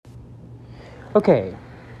Okay.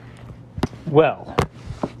 Well,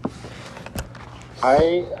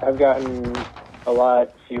 I have gotten a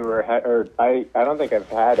lot fewer, I don't think I've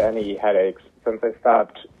had any headaches since I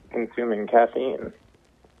stopped consuming caffeine.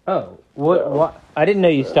 what? I didn't know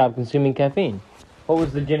you stopped consuming caffeine. What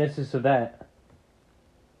was the genesis of that?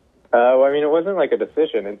 Well, I mean, it wasn't like a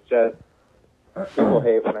decision. It's just people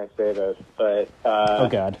hate when I say this, but Oh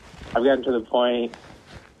God. I've gotten to the point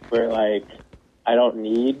where like I don't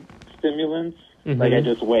need stimulants. Like I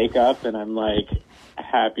just wake up and I'm like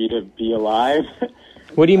happy to be alive.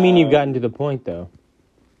 What do you mean you've gotten to the point though?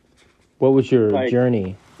 What was your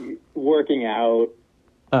journey? Working out,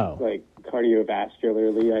 Oh. like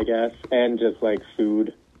cardiovascularly, I guess, and just like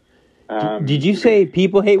food. Did you say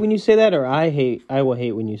people hate when you say that, or I will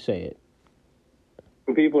hate when you say it?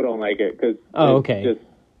 People don't like it because okay. Just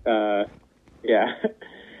yeah.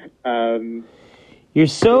 You're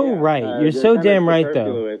so right. You're so damn right,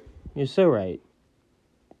 though. You're so right.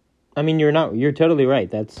 I mean, you're not. You're totally right.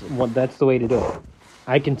 That's the way to do it.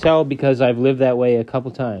 I can tell because I've lived that way a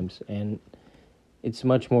couple times, and it's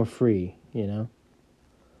much more free. You know.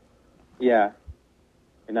 Yeah.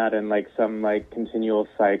 You're not in like some like continual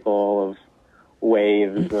cycle of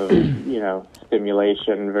waves of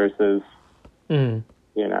stimulation versus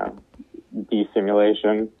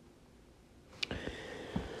destimulation.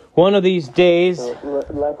 One of these days,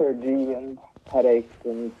 lethargy and headaches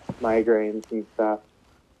and migraines and stuff.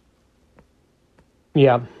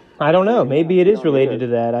 Yeah, I don't know. Maybe it is related to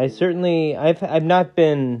that. I've not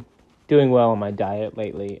been doing well on my diet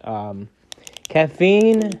lately.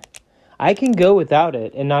 Caffeine, I can go without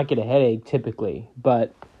it and not get a headache typically,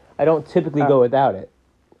 but I don't typically go without it,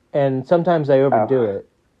 and sometimes I overdo it.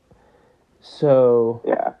 So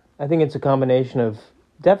yeah, I think it's a combination of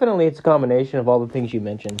all the things you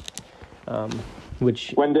mentioned.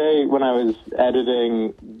 Which one day when I was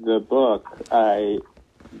editing the book, I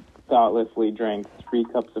thoughtlessly drank 3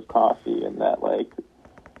 cups of coffee, and then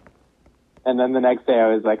the next day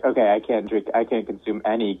I was like, okay, I can't consume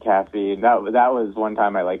any caffeine. That was one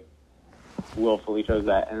time I like willfully chose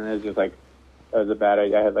that, and it was just like that was a bad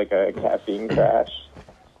idea. I had like a caffeine crash.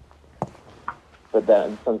 But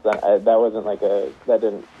then, since then, that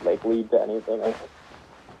didn't like lead to anything. I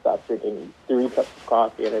stopped drinking 3 cups of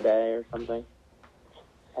coffee in a day or something.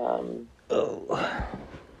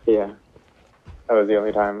 Yeah, that was the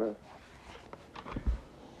only time.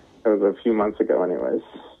 That was a few months ago, anyways.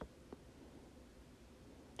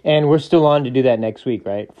 And we're still on to do that next week,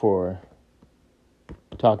 right? For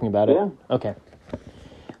talking about it. Yeah. Okay.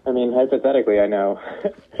 I mean, hypothetically, I know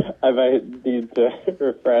I might need to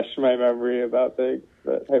refresh my memory about things,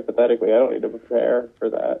 but hypothetically, I don't need to prepare for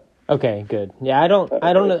that. Okay, good. Yeah, I don't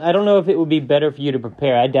know if it would be better for you to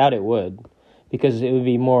prepare. I doubt it would, because it would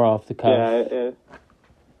be more off the cuff.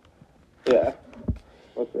 Yeah.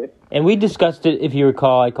 We'll see. And we discussed it. If you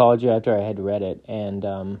recall, I called you after I had read it, and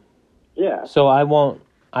yeah. So I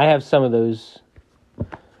have some of those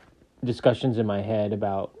discussions in my head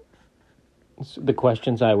about the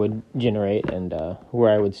questions I would generate and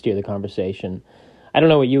where I would steer the conversation. I don't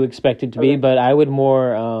know what you expect it to be, but I would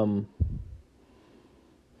more.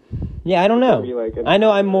 I don't know. I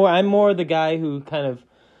know I'm more the guy who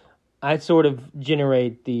I sort of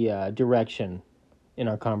generate the direction in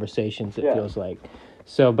our conversations. It feels like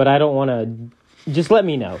so, but I don't want to. Just let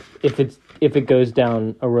me know if it goes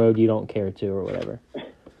down a road you don't care to or whatever.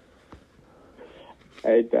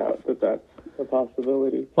 I doubt that's a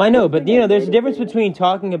possibility. Well, I know, but there's a difference between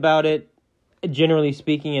talking about it, generally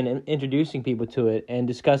speaking, and introducing people to it, and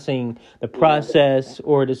discussing the process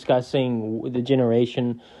or discussing the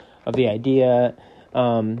generation of the idea,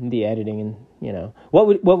 the editing, and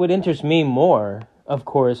what would interest me more, of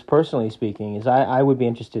course, personally speaking, is I would be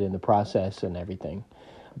interested in the process and everything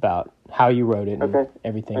about how you wrote it and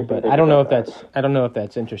everything. But I don't know if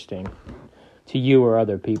that's interesting to you or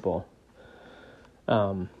other people.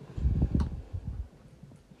 I'll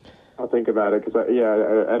think about it because I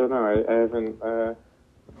don't know. I haven't. I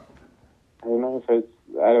don't know if it's.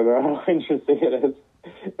 I don't know how interesting it is.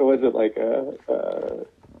 It wasn't like a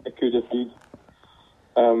coup de feet,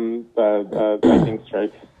 lightning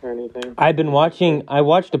strike or anything. I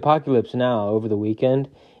watched Apocalypse Now over the weekend,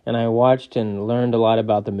 and I watched and learned a lot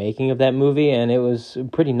about the making of that movie, and it was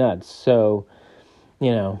pretty nuts. So,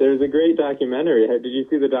 there's a great documentary. Did you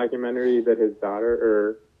see the documentary that his daughter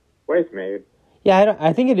or wife made? Yeah,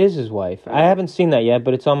 I think it is his wife. I haven't seen that yet,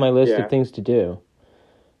 but it's on my list of things to do.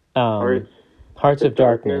 Hearts of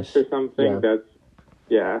Darkness or something. That's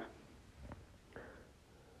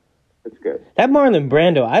good. That Marlon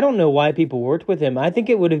Brando, I don't know why people worked with him. I think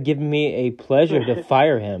it would have given me a pleasure to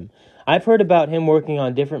fire him. I've heard about him working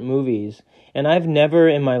on different movies, and I've never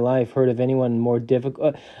in my life heard of anyone more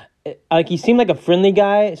difficult. Like, he seemed like a friendly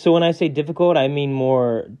guy, so when I say difficult, I mean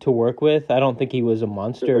more to work with. I don't think he was a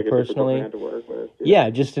monster, Just like personally. A difficult man to work with.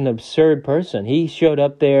 Yeah, just an absurd person. He showed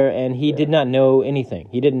up there, and he did not know anything.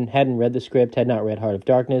 He hadn't read the script, had not read Heart of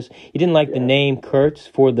Darkness. He didn't like the name Kurtz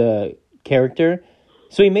for the character,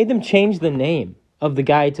 so he made them change the name of the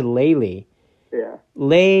guy to Laylee. Yeah.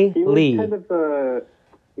 Laylee.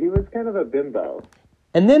 He was kind of a bimbo.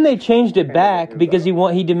 And then they changed it back because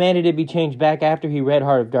he demanded it be changed back after he read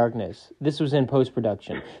Heart of Darkness. This was in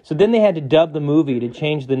post-production. So then they had to dub the movie to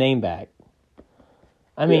change the name back.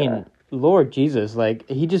 I mean, Lord Jesus, like,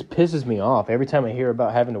 he just pisses me off every time I hear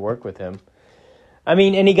about having to work with him. I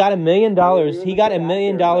mean, and he got $1 million. He got $1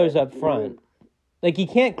 million up front. Like, he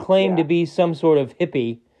can't claim to be some sort of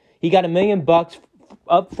hippie. He got $1 million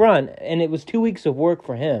up front, and it was 2 weeks of work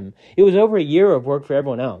for him. It was over a year of work for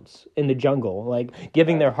everyone else in the jungle, like,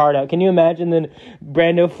 giving their heart out. Can you imagine? Then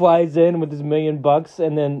Brando flies in with his $1 million,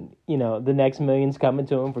 and then, you know, the next million's coming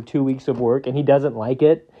to him for 2 weeks of work, and he doesn't like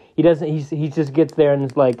it. He just gets there and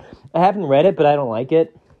is like, I haven't read it, but I don't like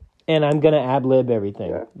it, and I'm gonna ad-lib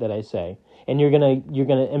everything that I say. And you're gonna,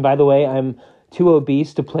 and by the way, I'm too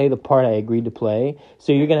obese to play the part I agreed to play,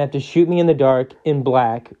 so you're gonna have to shoot me in the dark in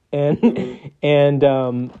black and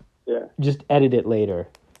just edit it later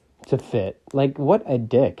to fit. Like, what a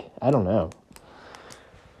dick. I don't know.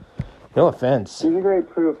 No offense. He's a great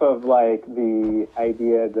proof of, like, the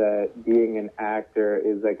idea that being an actor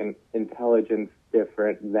is, like, an intelligence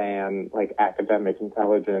different than, like, academic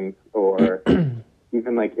intelligence or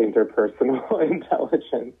even, like, interpersonal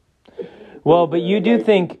intelligence. Well, but you do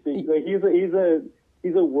think... Like,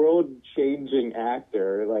 he's a world-changing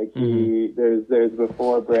actor. Like, there's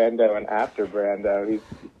before Brando and after Brando. He's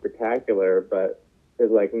spectacular, but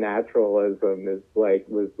his, like, naturalism is, like,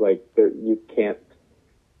 you can't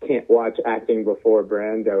watch acting before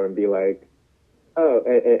Brando and be like, oh,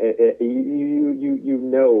 you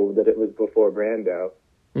know that it was before Brando.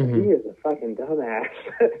 Mm-hmm. He is a fucking dumbass.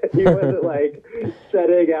 He wasn't, like,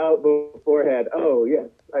 setting out beforehand, oh, yes,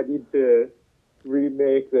 I need to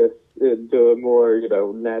remake this into a more, you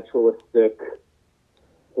know, naturalistic,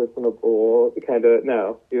 personable kind of,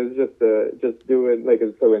 no. He was just doing, like, it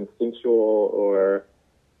was so instinctual, or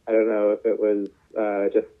I don't know if it was I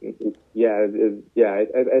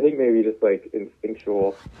think maybe just, like,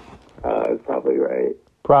 instinctual is probably right.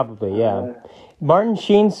 Probably, yeah. Martin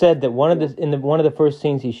Sheen said that in one of the first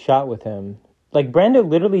scenes he shot with him, like, Brando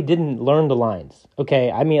literally didn't learn the lines.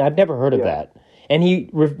 Okay, I mean, I've never heard of that, and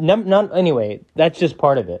anyway. That's just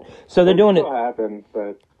part of it. So they're doing it. Happens,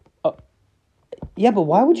 but yeah, but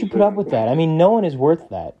why would you put up with that? I mean, no one is worth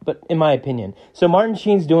that. But in my opinion, so Martin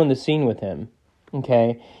Sheen's doing the scene with him.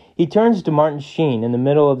 Okay, he turns to Martin Sheen in the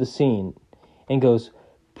middle of the scene and goes,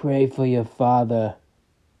 "Pray for your father,"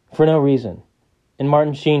 for no reason. And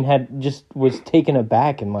Martin Sheen was taken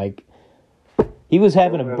aback and, like, he was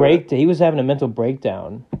having a mental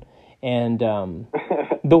breakdown, and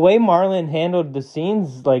the way Marlon handled the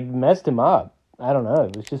scenes, like, messed him up. I don't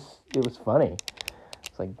know. It was funny.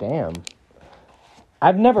 It's like, damn.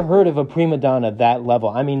 I've never heard of a prima donna that level.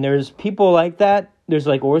 I mean, there's people like that. There's,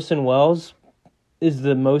 like, Orson Welles is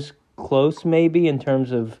the most close, maybe, in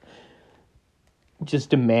terms of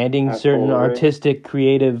just demanding certain artistic,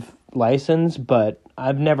 creative license, but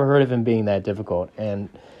I've never heard of him being that difficult, and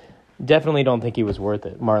definitely don't think he was worth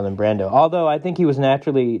it, Marlon Brando. Although I think he was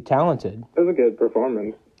naturally talented. It was a good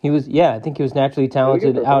performance. I think he was naturally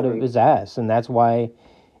talented out of his ass, and that's why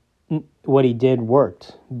what he did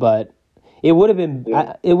worked. But it would have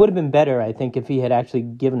been better, I think, if he had actually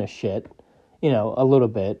given a shit, you know, a little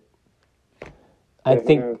bit. I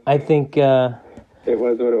think it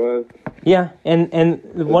was what it was. Yeah, and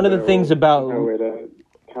one of the things about... No way to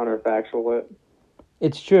counterfactual it.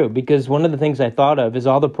 It's true, because one of the things I thought of is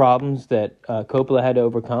all the problems that Coppola had to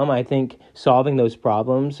overcome. I think solving those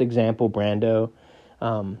problems, example Brando,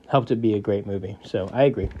 helped it be a great movie. So I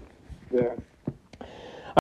agree. Yeah.